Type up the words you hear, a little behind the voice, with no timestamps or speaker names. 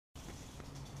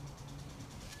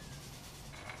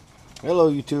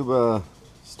Hello YouTube,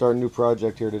 start a new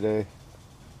project here today.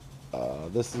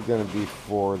 This is going to be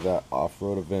for that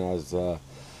off-road event I was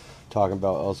talking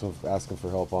about, also asking for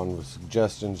help on with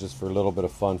suggestions just for a little bit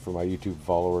of fun for my YouTube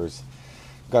followers.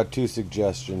 Got two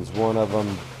suggestions. One of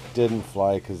them didn't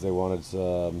fly because they wanted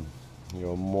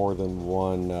more than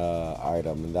one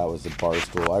item, and that was the bar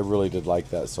stool. I really did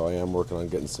like that, so I am working on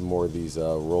getting some more of these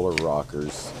roller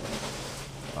rockers.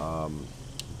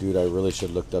 Dude, I really should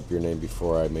have looked up your name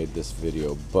before I made this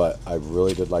video, but I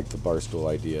really did like the bar stool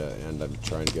idea, and I'm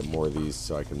trying to get more of these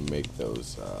so I can make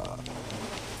those.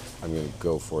 I'm going to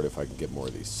go for it if I can get more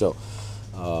of these. So,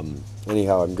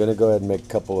 anyhow, I'm going to go ahead and make a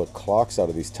couple of clocks out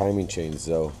of these timing chains,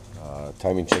 though.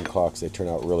 Timing chain clocks, they turn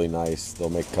out really nice.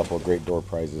 They'll make a couple of great door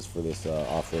prizes for this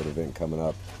off-road event coming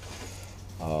up.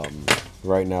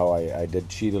 Right now, I did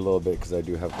cheat a little bit because I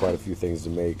do have quite a few things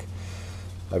to make.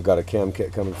 I've got a cam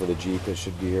kit coming for the Jeep. It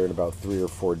should be here in about 3 or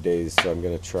 4 days, so I'm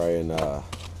going to try and, of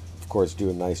course, do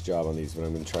a nice job on these, but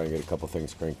I'm going to try and get a couple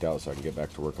things cranked out so I can get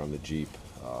back to work on the Jeep.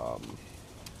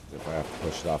 If I have to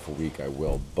push it off a week, I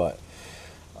will, but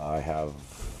I have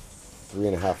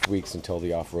 3.5 weeks until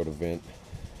the off-road event,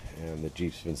 and the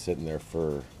Jeep's been sitting there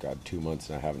for, God, 2 months,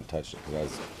 and I haven't touched it because I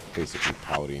was basically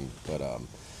pouting, but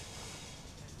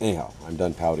anyhow, I'm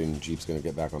done pouting. Jeep's going to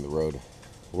get back on the road.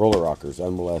 Roller rockers,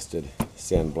 unmolested,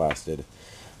 sandblasted.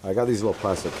 I got these little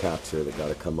plastic caps here that got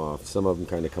to come off. Some of them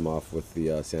kind of come off with the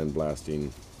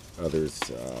sandblasting. Others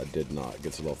did not. It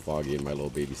gets a little foggy in my little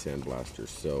baby sandblaster.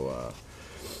 So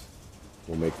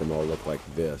we'll make them all look like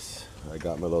this. I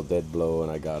got my little dead blow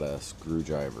and I got a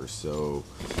screwdriver. So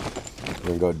I'm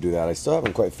going to go do that. I still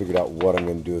haven't quite figured out what I'm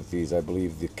going to do with these. I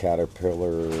believe the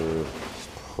Caterpillar is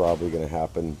probably going to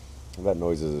happen. That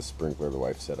noise is a sprinkler the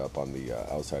wife set up on the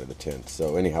outside of the tent.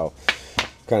 So anyhow,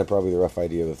 kind of probably the rough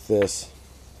idea with this.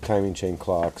 Timing chain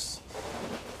clocks.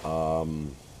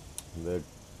 The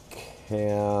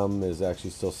cam is actually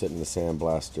still sitting in the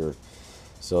sandblaster.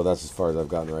 So that's as far as I've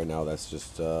gotten right now. That's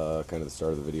just kind of the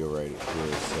start of the video right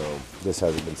here. So this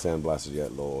hasn't been sandblasted yet, a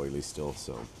little oily still.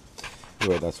 So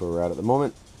anyway, that's where we're at the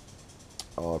moment.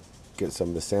 I'll get some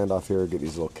of the sand off here, get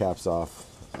these little caps off.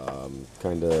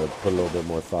 Kind of put a little bit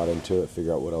more thought into it,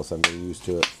 figure out what else I'm going to use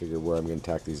to it, figure where I'm going to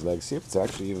tack these legs, see if it's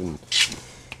actually even,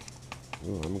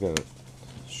 I'm going to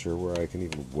sure where I can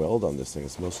even weld on this thing.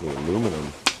 It's mostly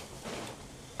aluminum.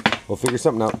 We'll figure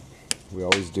something out. We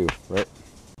always do, right?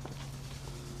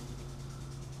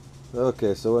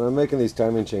 Okay, so when I'm making these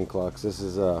timing chain clocks, this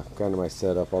is kind of my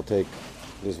setup. I'll take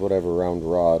just whatever round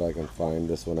rod I can find.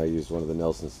 This one I used one of the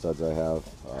Nelson studs I have.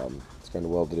 Just kind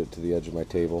of welded it to the edge of my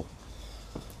table.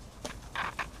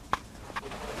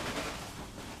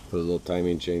 Put a little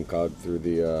timing chain cog through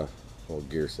the whole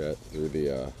gear set, through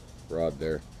the rod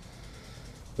there.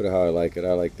 Put it how I like it.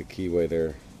 I like the keyway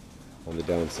there on the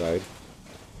downside.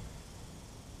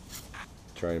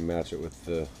 Try and match it with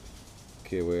the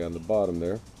keyway on the bottom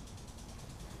there.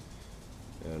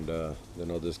 And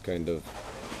then I'll just kind of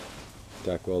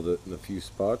tack weld it in a few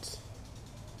spots.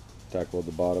 Tack weld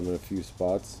the bottom in a few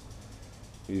spots.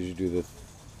 Usually do the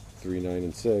 3, 9,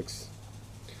 and 6.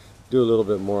 Do a little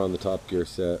bit more on the top gear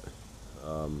set.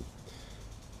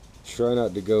 Try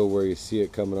not to go where you see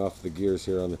it coming off the gears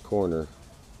here on the corner.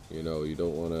 You know, you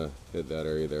don't want to hit that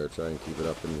area there. Try and keep it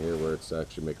up in here where it's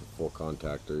actually making full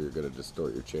contact, or you're going to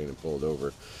distort your chain and pull it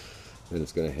over, and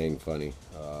it's going to hang funny.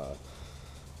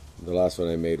 The last one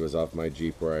I made was off my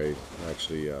Jeep, where I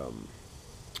actually,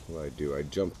 what I do, I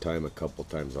jump time a couple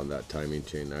times on that timing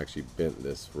chain. I actually bent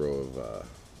this row of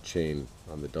chain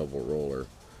on the double roller.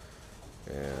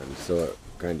 And so it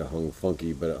kind of hung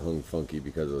funky, but it hung funky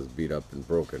because it was beat up and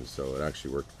broken, so it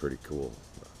actually worked pretty cool.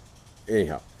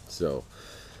 Anyhow, so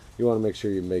you want to make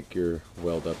sure you make your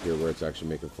weld up here where it's actually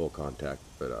making full contact.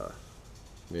 But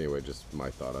anyway, just my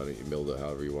thought on it. You build it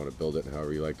however you want to build it and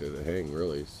however you like it to hang,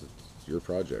 really. It's your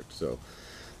project, so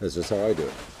that's just how I do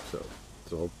it. So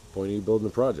it's the whole point of you building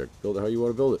a project. Build it how you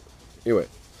want to build it. Anyway.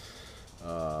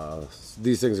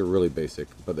 These things are really basic,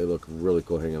 but they look really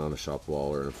cool hanging on a shop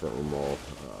wall or in a front room wall.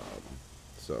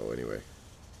 So anyway,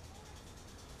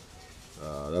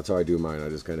 that's how I do mine. I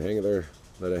just kind of hang it there,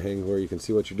 let it hang where you can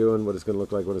see what you're doing, what it's going to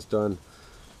look like when it's done.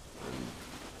 And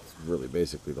it's really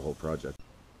basically the whole project.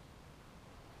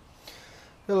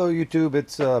 Hello YouTube,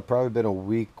 it's probably been a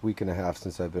week and a half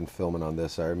since I've been filming on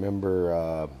this. I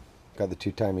remember got the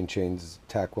two timing chains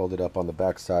tack welded up on the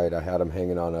back side. I had them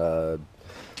hanging on a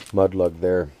mud lug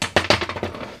there.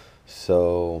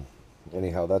 So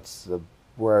anyhow, that's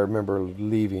where I remember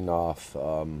leaving off.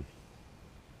 I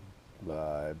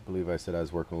believe I said I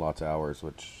was working lots of hours,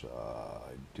 which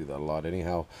I do that a lot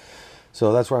anyhow.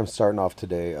 So that's where I'm starting off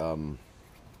today.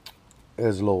 It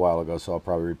was a little while ago, so I'll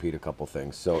probably repeat a couple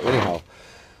things. So anyhow,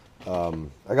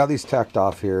 I got these tacked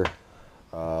off here.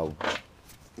 I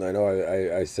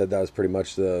know I said that was pretty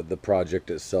much the project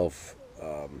itself.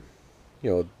 You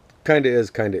know, kind of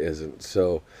is, kind of isn't.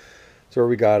 So that's where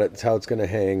we got it. It's how it's going to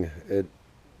hang.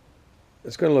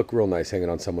 It's going to look real nice hanging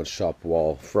on someone's shop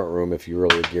wall, front room, if you're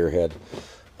really a gearhead,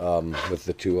 with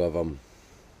the two of them.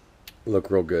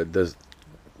 Look real good. This,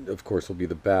 of course, will be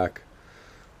the back.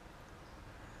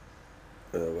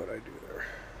 What I do there.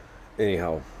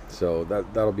 Anyhow, so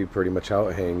that'll be pretty much how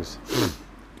it hangs.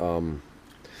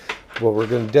 What we're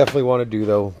going to definitely want to do,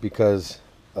 though, because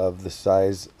of the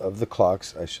size of the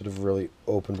clocks, I should have really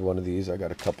opened one of these. I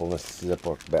got a couple in this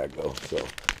Ziploc bag, though, so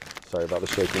sorry about the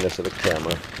shakiness of the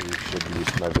camera. You should be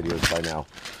used to my videos by now.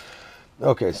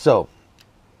 Okay, so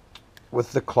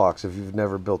with the clocks, if you've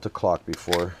never built a clock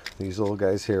before, these little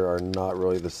guys here are not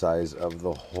really the size of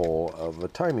the whole of a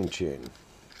timing chain.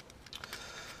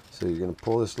 So you're going to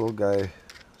pull this little guy,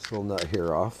 this little nut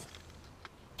here off.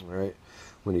 All right.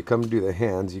 When you come to do the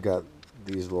hands, you got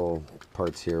these little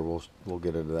parts here. We'll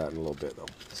get into that in a little bit, though.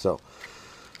 So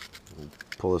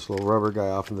pull this little rubber guy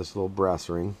off and this little brass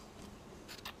ring.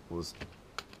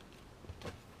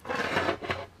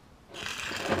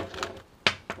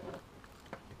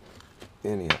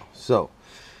 Anyhow, so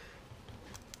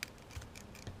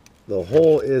the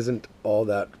hole isn't all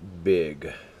that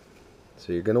big,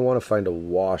 so you're going to want to find a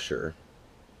washer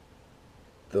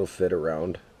that'll fit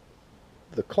around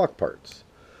the clock parts.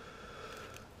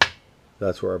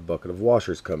 That's where our bucket of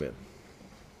washers come in.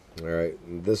 Alright,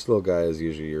 this little guy is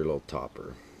usually your little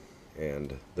topper,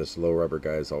 and this low rubber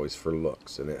guy is always for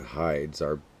looks, and it hides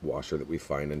our washer that we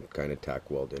find and kind of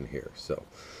tack weld in here. So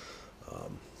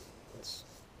it's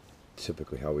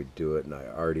typically how we do it, and I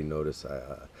already noticed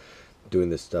doing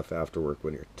this stuff after work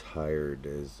when you're tired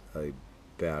is a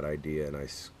bad idea, and I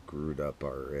screwed up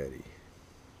already.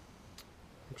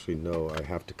 Actually, no, I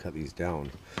have to cut these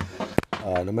down.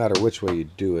 No matter which way you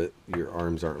do it, your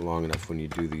arms aren't long enough when you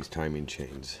do these timing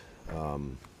chains.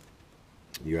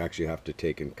 You actually have to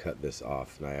take and cut this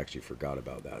off, and I actually forgot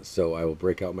about that. So I will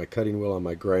break out my cutting wheel on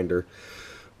my grinder.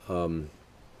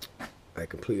 I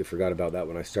completely forgot about that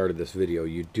when I started this video.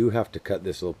 You do have to cut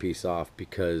this little piece off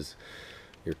because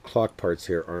your clock parts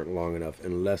here aren't long enough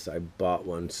unless I bought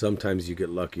one. Sometimes you get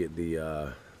lucky at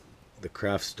the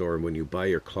craft store, and when you buy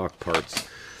your clock parts,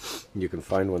 you can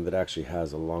find one that actually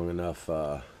has a long enough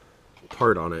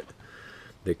part on it.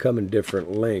 They come in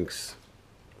different lengths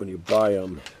when you buy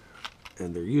them,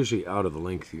 and they're usually out of the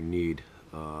length you need.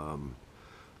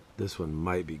 This one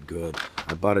might be good.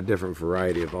 I bought a different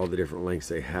variety of all the different lengths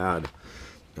they had.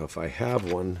 Now if I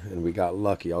have one and we got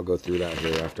lucky, I'll go through that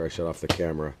here after I shut off the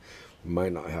camera. We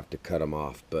might not have to cut them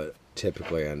off, but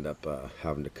typically I end up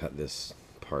having to cut this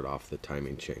part off the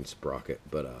timing chain sprocket.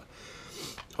 But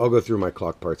I'll go through my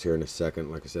clock parts here in a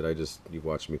second. Like I said, you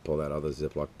watched me pull that out of the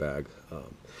Ziploc bag.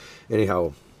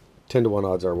 Anyhow, 10 to 1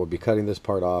 odds are we'll be cutting this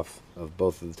part off of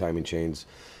both of the timing chains.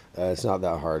 It's not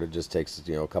that hard. It just takes,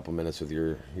 you know, a couple minutes with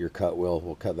your cut wheel.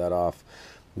 We'll cut that off.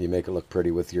 You make it look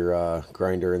pretty with your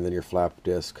grinder and then your flap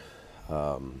disc. You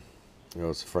know,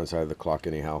 it's the front side of the clock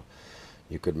anyhow.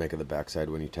 You could make it the back side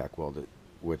when you tack weld it,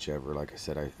 whichever. Like I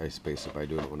said, I spaced it by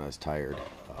doing it when I was tired.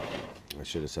 I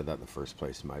should have said that in the first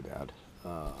place. My bad.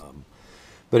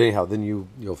 But anyhow, then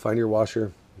you'll find your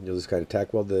washer. You'll just kind of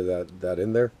tack weld that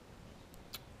in there.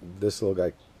 This little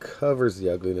guy covers the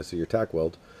ugliness of your tack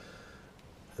weld,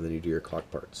 and then you do your clock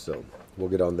parts. So we'll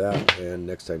get on that, and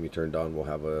next time you turn it on, we'll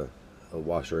have a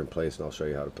washer in place, and I'll show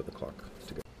you how to put the clock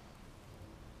together.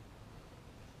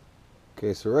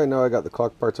 Okay, so right now I got the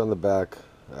clock parts on the back.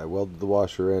 I welded the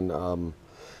washer in.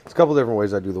 There's a couple different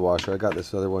ways I do the washer. I got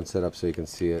this other one set up so you can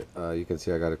see it. You can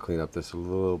see I got to clean up this a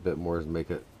little bit more to make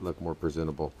it look more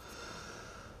presentable.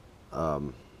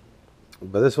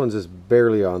 But this one's just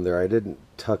barely on there. I didn't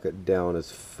tuck it down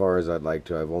as far as I'd like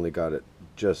to. I've only got it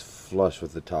just flush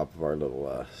with the top of our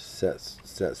little set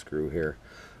screw here.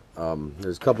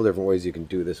 There's a couple different ways you can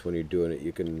do this when you're doing it.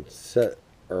 You can set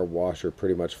our washer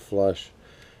pretty much flush.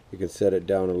 You can set it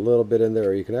down a little bit in there,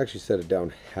 or you can actually set it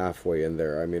down halfway in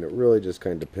there. I mean, it really just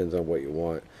kind of depends on what you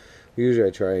want. Usually I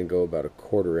try and go about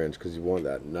 1/4 inch because you want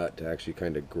that nut to actually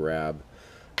kind of grab.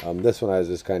 This one I was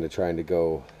just kind of trying to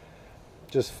go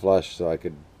just flush so I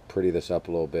could pretty this up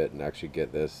a little bit and actually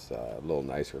get this a little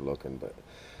nicer looking, but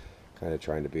kind of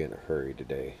trying to be in a hurry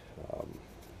today.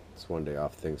 It's one day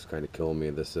off, things kind of kill me.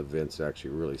 This event's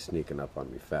actually really sneaking up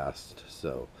on me fast,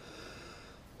 so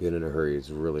being in a hurry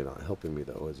is really not helping me,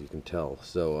 though, as you can tell.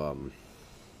 So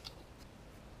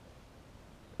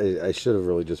I should have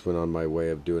really just went on my way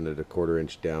of doing it 1/4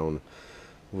 inch down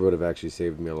would have actually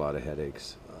saved me a lot of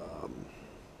headaches.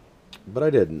 But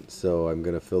I didn't, so I'm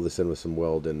going to fill this in with some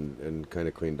weld and kind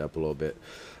of cleaned up a little bit.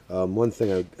 One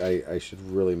thing I should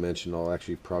really mention, I'll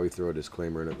actually probably throw a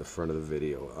disclaimer in at the front of the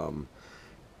video.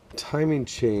 Timing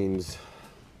chains,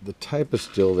 the type of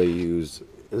steel they use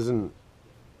isn't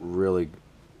really,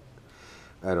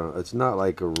 I don't know, it's not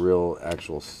like a real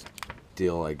actual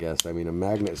steel, I guess. I mean, a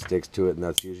magnet sticks to it, and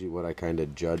that's usually what I kind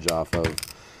of judge off of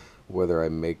whether I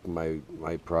make my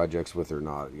projects with or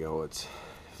not. You know, it's,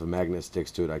 if a magnet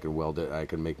sticks to it, I can weld it, I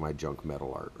can make my junk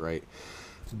metal art, right?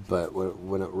 But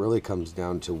when it really comes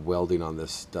down to welding on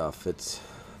this stuff, it's,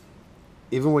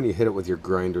 even when you hit it with your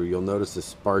grinder, you'll notice the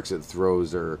sparks it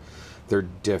throws they're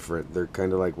different. They're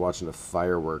kind of like watching a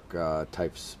firework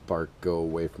type spark go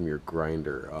away from your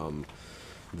grinder.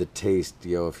 The taste,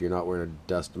 you know, if you're not wearing a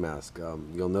dust mask,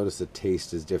 you'll notice the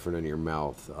taste is different in your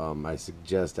mouth. I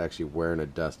suggest actually wearing a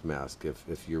dust mask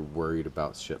if you're worried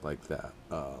about shit like that.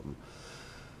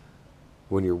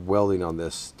 When you're welding on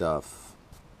this stuff,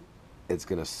 it's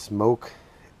going to smoke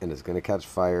and it's going to catch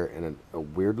fire, and a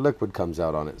weird liquid comes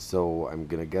out on it. So I'm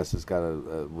going to guess it's got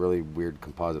a really weird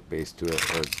composite base to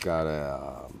it, or it's got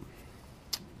a...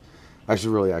 I should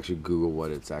really actually Google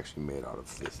what it's actually made out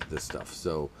of, this stuff.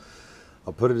 So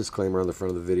I'll put a disclaimer on the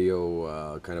front of the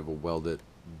video, kind of a weld it,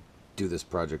 do this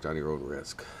project on your own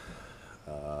risk.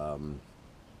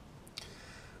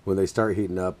 When they start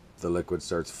heating up, the liquid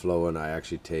starts flowing, I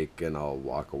actually take and I'll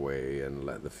walk away and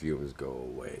let the fumes go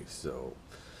away. So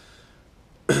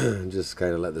just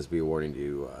kind of let this be a warning to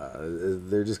you.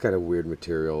 They're just kind of weird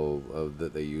material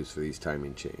that they use for these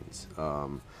timing chains.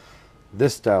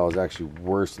 This style is actually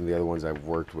worse than the other ones I've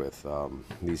worked with.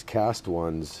 These cast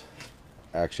ones,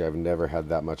 actually I've never had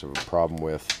that much of a problem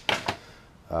with.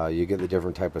 You get the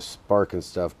different type of spark and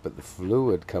stuff, but the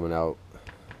fluid coming out,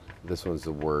 this one's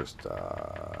the worst.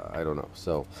 I don't know.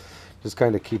 So just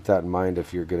kind of keep that in mind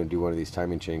if you're going to do one of these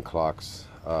timing chain clocks.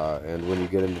 And when you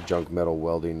get into junk metal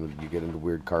welding, you get into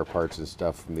weird car parts and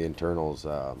stuff from the internals,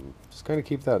 just kind of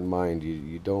keep that in mind.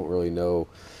 You don't really know.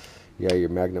 Yeah, your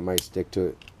magnet might stick to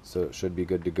it, so it should be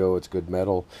good to go. It's good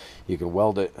metal. You can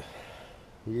weld it.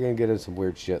 You're going to get into some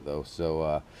weird shit, though,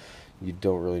 so you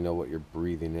don't really know what you're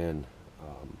breathing in.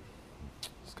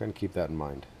 Just kind of keep that in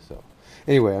mind. So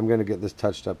anyway, I'm going to get this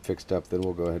touched up, fixed up, then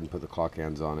we'll go ahead and put the clock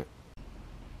hands on it.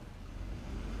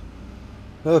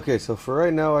 Okay, so for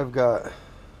right now, I've got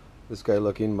this guy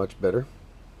looking much better,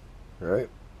 right?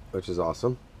 Which is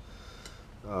awesome.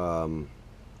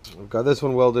 I've got this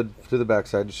one welded to the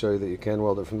backside to show you that you can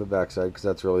weld it from the backside, because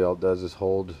that's really all it does is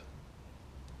hold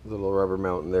the little rubber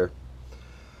mount in there.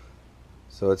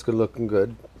 So it's good looking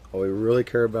good. All we really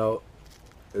care about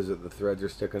is that the threads are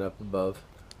sticking up above.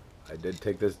 I did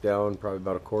take this down probably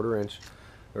about a 1/4 inch.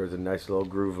 There was a nice little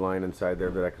groove line inside there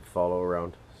that I could follow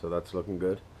around, so that's looking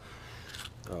good.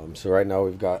 So right now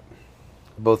we've got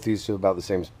both these to about the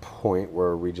same point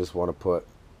where we just want to put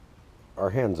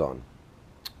our hands on.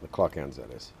 The clock hands, that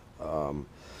is.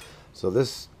 So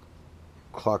this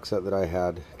clock set that I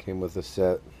had came with a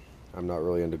set. I'm not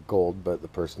really into gold, but the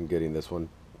person getting this one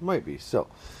might be. So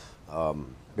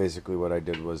basically what I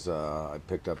did was I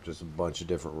picked up just a bunch of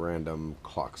different random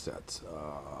clock sets.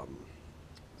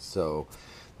 So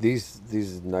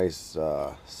these nice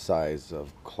size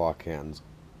of clock hands,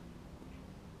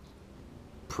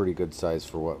 pretty good size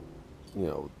for what, you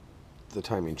know, the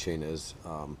timing chain is.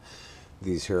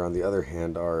 These here on the other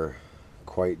hand are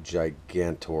quite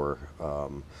gigantor.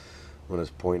 When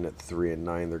it's pointing at 3 and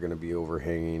 9, they're going to be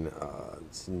overhanging.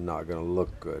 It's not going to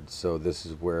look good. So this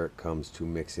is where it comes to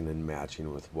mixing and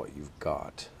matching with what you've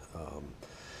got.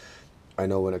 I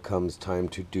know when it comes time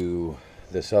to do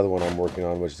this other one I'm working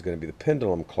on, which is going to be the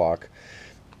pendulum clock,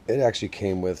 it actually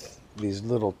came with these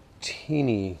little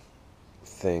teeny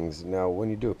things. Now when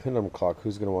you do a pendulum clock,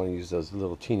 who's going to want to use those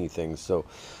little teeny things? So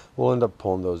we'll end up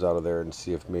pulling those out of there and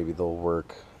see if maybe they'll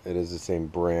work. It is the same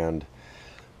brand.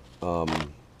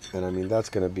 And I mean, that's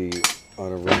going to be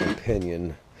on a ring and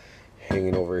pinion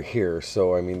hanging over here.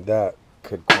 So I mean, that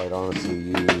could quite honestly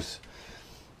use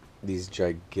these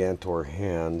gigantor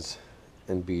hands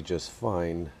and be just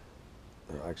fine.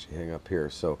 They'll actually hang up here.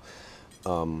 So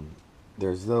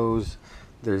there's those.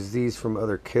 There's these from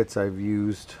other kits I've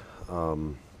used.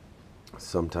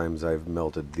 Sometimes I've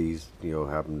melted these, you know,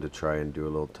 happen to try and do a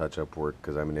little touch-up work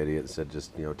because I'm an idiot, instead of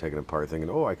just, you know, taking it apart thinking,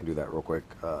 oh, I can do that real quick.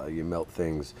 You melt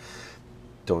things.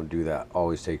 Don't do that.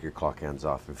 Always take your clock hands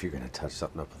off if you're going to touch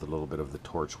something up with a little bit of the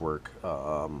torch work.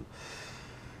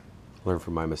 Learn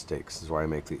from my mistakes. This is why I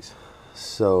make these.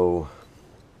 So,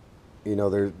 you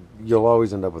know, you'll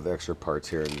always end up with extra parts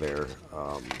here and there.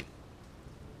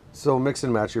 So mix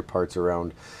and match your parts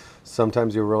around.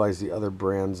 Sometimes you'll realize the other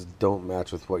brands don't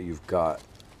match with what you've got.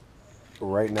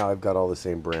 Right now I've got all the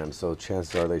same brand, so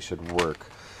chances are they should work.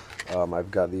 I've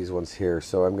got these ones here,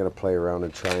 so I'm going to play around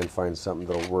and try and find something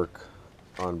that'll work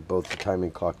on both the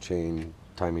timing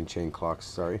chain clocks,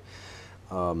 sorry.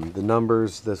 The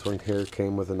numbers, this one here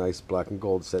came with a nice black and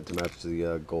gold set to match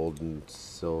the gold and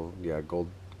silver, yeah, gold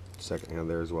second hand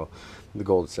there as well, the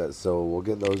gold set. So we'll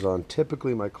get those on.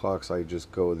 Typically my clocks, I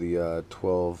just go the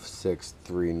 12, 6,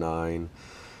 3, 9.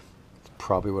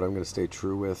 Probably what I'm going to stay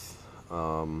true with.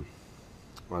 On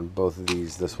both of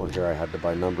these, this one here I had to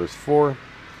buy numbers for.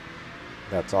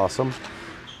 That's awesome,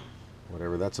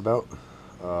 whatever that's about.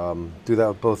 Do that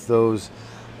with both those.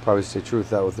 Probably stay true with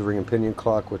that with the ring and pinion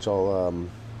clock, which I'll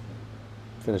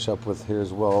finish up with here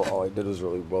as well. All I did was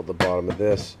really weld the bottom of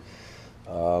this.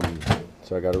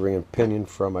 So I got a ring and pinion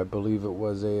from, I believe it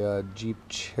was a Jeep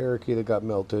Cherokee that got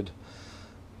melted,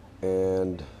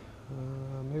 and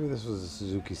maybe this was a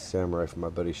Suzuki Samurai from my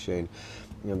buddy Shane,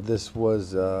 and this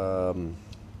was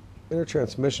inner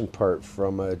transmission part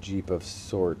from a Jeep of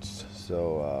sorts.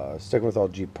 So sticking with all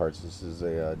Jeep parts, this is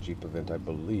a Jeep event, I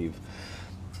believe.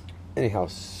 Anyhow,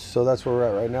 so that's where we're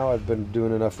at right now. I've been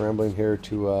doing enough rambling here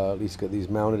to at least get these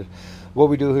mounted. What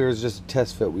we do here is just a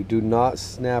test fit. We do not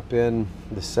snap in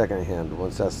the second hand.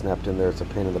 Once that's snapped in there, it's a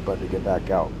pain in the butt to get back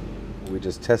out. We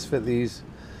just test fit these.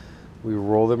 We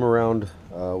roll them around.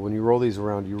 When you roll these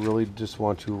around, you really just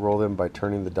want to roll them by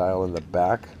turning the dial in the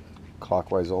back,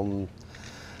 clockwise only.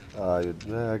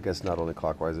 I guess not only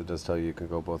clockwise, it does tell you can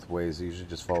go both ways. You usually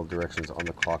just follow directions on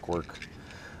the clockwork.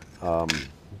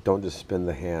 Don't just spin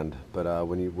the hand, but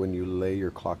when you lay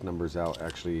your clock numbers out,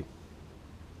 actually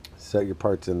set your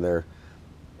parts in there,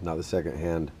 not the second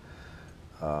hand.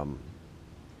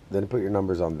 Then put your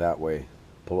numbers on that way.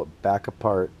 Pull it back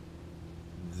apart,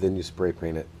 then you spray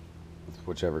paint it with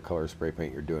whichever color spray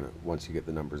paint you're doing it once you get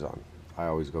the numbers on. I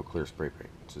always go clear spray paint.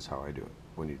 It's just how I do it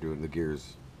when you're doing the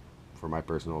gears, for my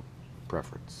personal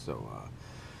preference. So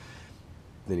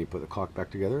then you put the clock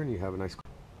back together and you have a nice clock.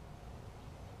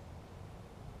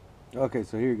 Okay,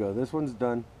 so here you go. This one's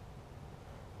done.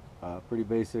 Pretty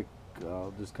basic.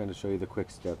 I'll just kind of show you the quick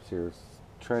steps here.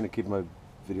 Trying to keep my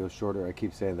videos shorter. I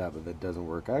keep saying that, but that doesn't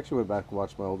work. I actually went back and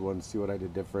watched my old ones, see what I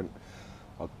did different.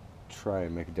 I'll try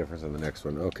and make a difference on the next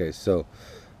one. Okay, so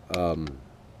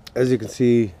as you can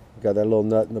see, got that little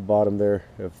nut in the bottom there.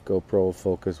 If GoPro will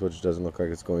focus, which doesn't look like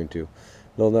it's going to.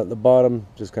 Little nut in the bottom.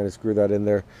 Just kind of screw that in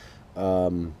there.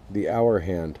 The hour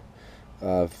hand.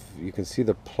 You can see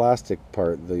the plastic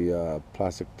part, what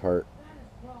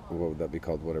would that be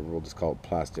called? Whatever, we'll just call it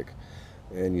plastic.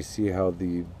 And you see how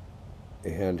the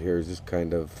hand here is just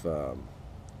kind of, I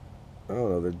don't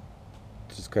know, they're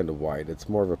just kind of wide. It's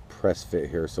more of a press fit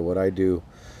here. So what I do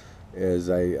is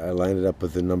I line it up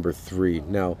with the number 3.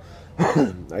 Now,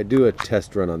 I do a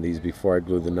test run on these before I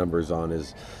glue the numbers on.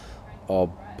 Is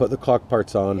I'll put the clock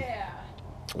parts on,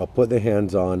 I'll put the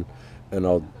hands on, and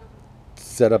I'll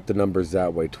set up the numbers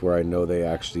that way to where I know they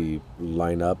actually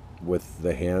line up with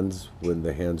the hands when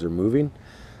the hands are moving.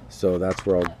 So that's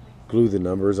where I'll glue the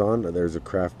numbers on. There's a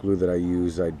craft glue that I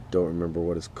use. I don't remember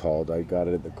what it's called. I got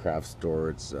it at the craft store.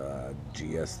 It's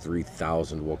GS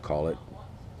 3000, we'll call it.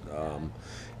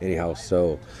 Anyhow,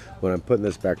 so when I'm putting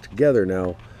this back together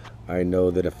now, I know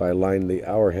that if I line the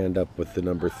hour hand up with the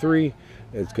number 3,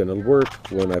 it's going to work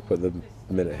when I put the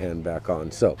minute hand back on.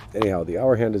 So anyhow, the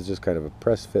hour hand is just kind of a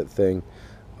press fit thing.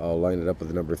 I'll line it up with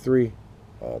the number 3.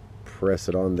 I'll press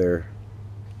it on there.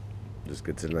 Just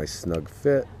gets a nice snug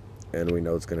fit, and we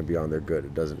know it's going to be on there good.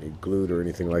 It doesn't need glued or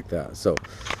anything like that. So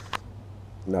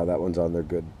now that one's on there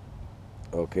good.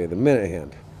 Okay, the minute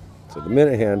hand. So the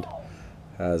minute hand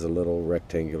has a little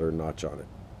rectangular notch on it.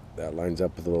 That lines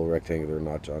up with a little rectangular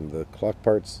notch on the clock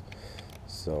parts.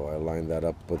 So I lined that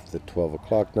up with the 12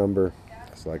 o'clock number.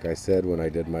 So like I said, when I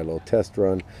did my little test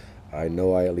run, I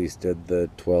know I at least did the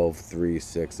 12, 3,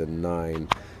 6, and 9.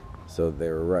 So they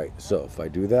were right. So if I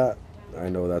do that, I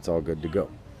know that's all good to go.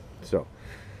 So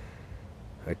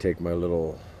I take my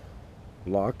little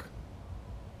lock.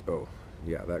 Oh,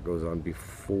 yeah, that goes on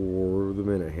before the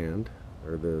minute hand,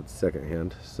 or the second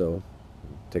hand. So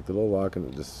take the little lock and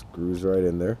it just screws right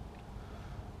in there.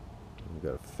 You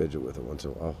gotta fidget with it once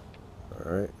in a while.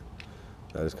 Alright,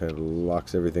 that just kind of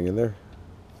locks everything in there.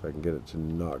 If I can get it to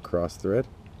not cross thread.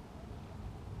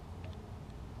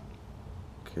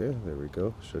 Okay, there we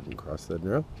go. Shouldn't cross thread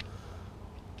now.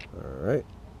 Alright,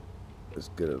 let's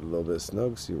get it a little bit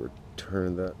snug. See, we're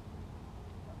turning that.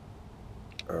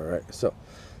 Alright, so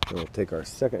then we'll take our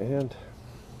second hand.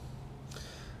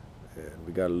 And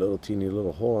we got a little teeny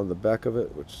little hole on the back of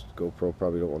it, which GoPro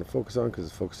probably don't want to focus on because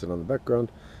it's focusing on the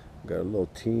background. Got a little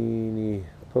teeny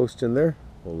post in there.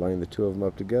 We'll line the two of them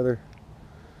up together.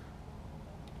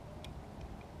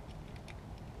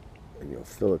 And you'll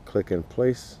feel it click in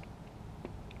place.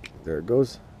 There it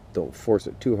goes. Don't force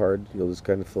it too hard. You'll just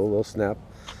kind of feel a little snap.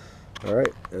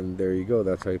 Alright, and there you go.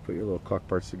 That's how you put your little clock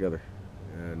parts together.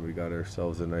 And we got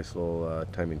ourselves a nice little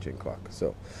timing chain clock.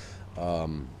 So,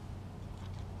 I'm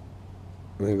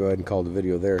going to go ahead and call the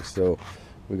video there. So,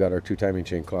 we got our two timing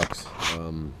chain clocks.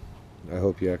 I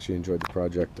hope you actually enjoyed the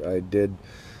project. I did,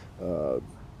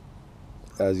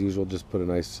 as usual, just put a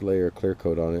nice layer of clear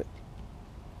coat on it.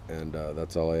 And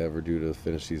that's all I ever do to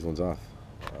finish these ones off.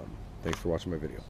 Thanks for watching my video.